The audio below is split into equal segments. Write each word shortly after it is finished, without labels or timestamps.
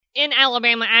In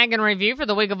Alabama Ag and Review for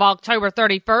the week of October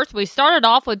 31st, we started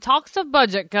off with talks of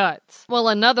budget cuts. Well,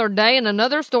 another day and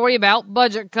another story about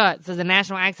budget cuts, as the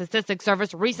National Ag Statistics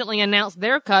Service recently announced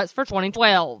their cuts for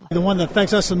 2012. The one that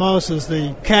affects us the most is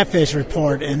the catfish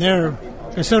report, and they're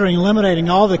considering eliminating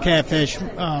all the catfish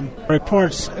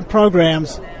reports and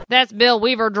programs. That's Bill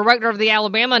Weaver, director of the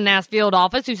Alabama NASS field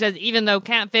office, who says even though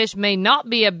catfish may not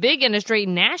be a big industry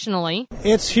nationally,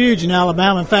 it's huge in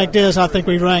Alabama. In fact, I think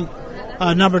we rank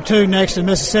number 2 next to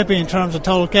Mississippi in terms of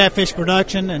total catfish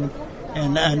production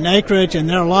and acreage, and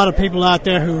there are a lot of people out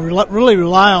there who really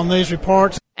rely on these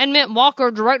reports. And Mitt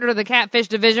Walker, director of the Catfish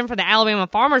Division for the Alabama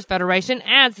Farmers Federation,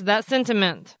 adds to that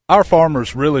sentiment. Our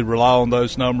farmers really rely on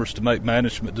those numbers to make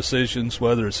management decisions,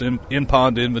 whether it's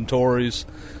in-pond inventories,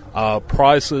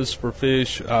 prices for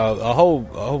fish, a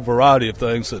whole variety of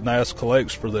things that NASS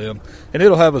collects for them, and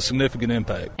it'll have a significant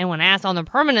impact. And when asked on the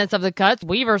permanence of the cuts,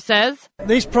 Weaver says,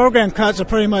 these program cuts are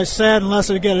pretty much sad unless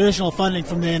we get additional funding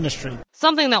from the industry.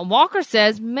 Something that Walker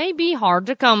says may be hard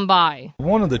to come by.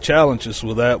 One of the challenges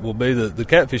with that will be that the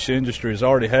catfish industry has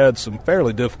already had some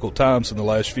fairly difficult times in the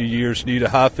last few years due to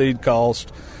high feed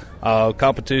cost,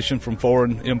 competition from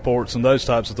foreign imports and those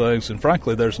types of things. And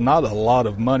frankly, there's not a lot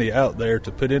of money out there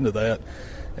to put into that.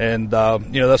 And,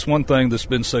 that's one thing that's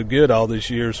been so good all these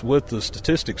years with the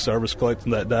Statistics Service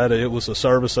collecting that data. It was a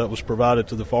service that was provided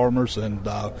to the farmers and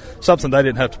something they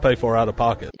didn't have to pay for out of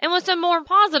pocket. And with some more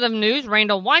positive news,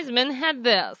 Randall Wiseman had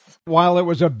this. While it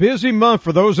was a busy month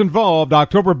for those involved,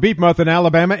 October Beef Month in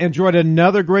Alabama enjoyed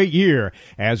another great year,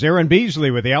 as Aaron Beasley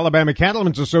with the Alabama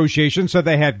Cattlemen's Association said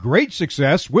they had great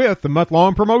success with the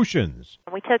month-long promotions.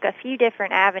 We took a few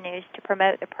different avenues to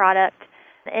promote the product,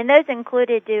 and those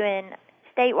included doing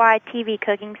statewide TV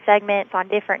cooking segments on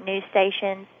different news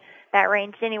stations that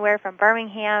ranged anywhere from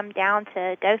Birmingham down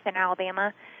to Dothan,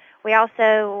 Alabama. We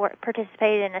also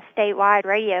participated in a statewide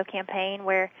radio campaign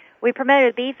where we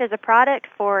promoted beef as a product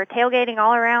for tailgating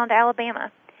all around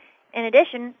Alabama. In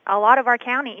addition, a lot of our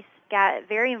counties got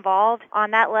very involved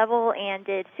on that level and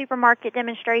did supermarket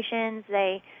demonstrations.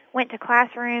 They went to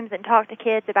classrooms and talked to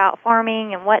kids about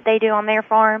farming and what they do on their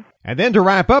farm. And then to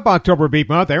wrap up October Beef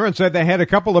Month, Aaron said they had a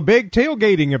couple of big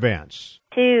tailgating events.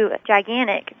 2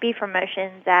 gigantic beef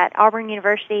promotions at Auburn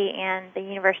University and the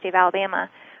University of Alabama,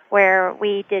 where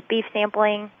we did beef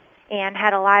sampling and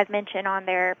had a live mention on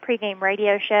their pregame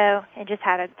radio show and just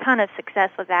had a ton of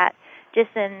success with that, just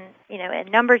in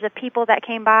numbers of people that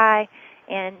came by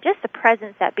and just the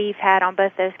presence that beef had on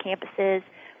both those campuses,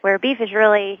 where beef is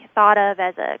really thought of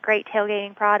as a great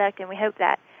tailgating product, and we hope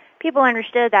that people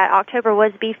understood that October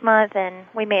was Beef Month and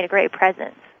we made a great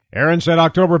presence. Aaron said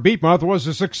October Beef Month was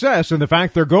a success, and the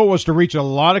fact their goal was to reach a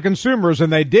lot of consumers,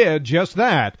 and they did just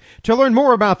that. To learn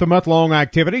more about the month-long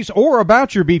activities or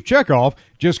about your beef checkoff,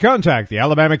 just contact the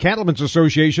Alabama Cattlemen's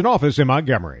Association office in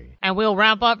Montgomery. And we'll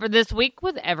wrap up for this week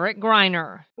with Everett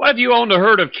Griner. What if you owned a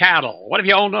herd of cattle? What if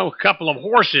you owned a couple of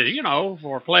horses,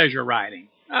 for pleasure riding?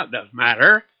 That doesn't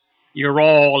matter. You're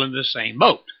all in the same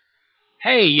boat.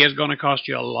 Hay is going to cost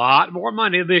you a lot more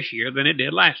money this year than it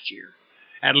did last year.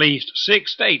 At least 6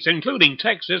 states, including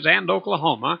Texas and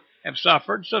Oklahoma, have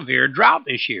suffered severe drought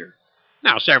this year.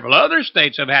 Now, several other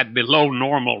states have had below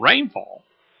normal rainfall.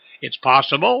 It's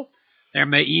possible there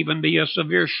may even be a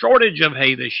severe shortage of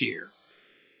hay this year.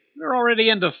 We're already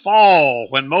into fall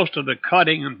when most of the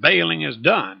cutting and baling is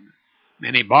done.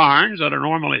 Many barns that are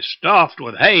normally stuffed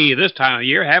with hay this time of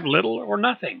year have little or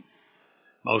nothing.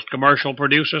 Most commercial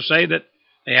producers say that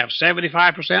they have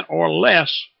 75% or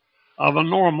less of a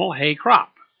normal hay crop.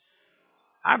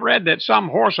 I've read that some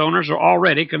horse owners are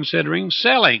already considering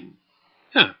selling.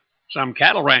 Some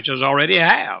cattle ranchers already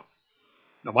have.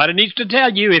 Nobody needs to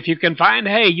tell you if you can find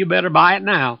hay, you better buy it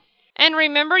now. And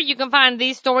remember, you can find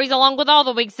these stories along with all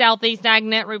the week's Southeast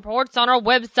AgNet reports on our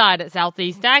website at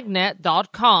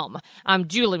southeastagnet.com. I'm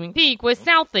Julie McPeak with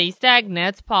Southeast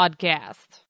AgNet's podcast.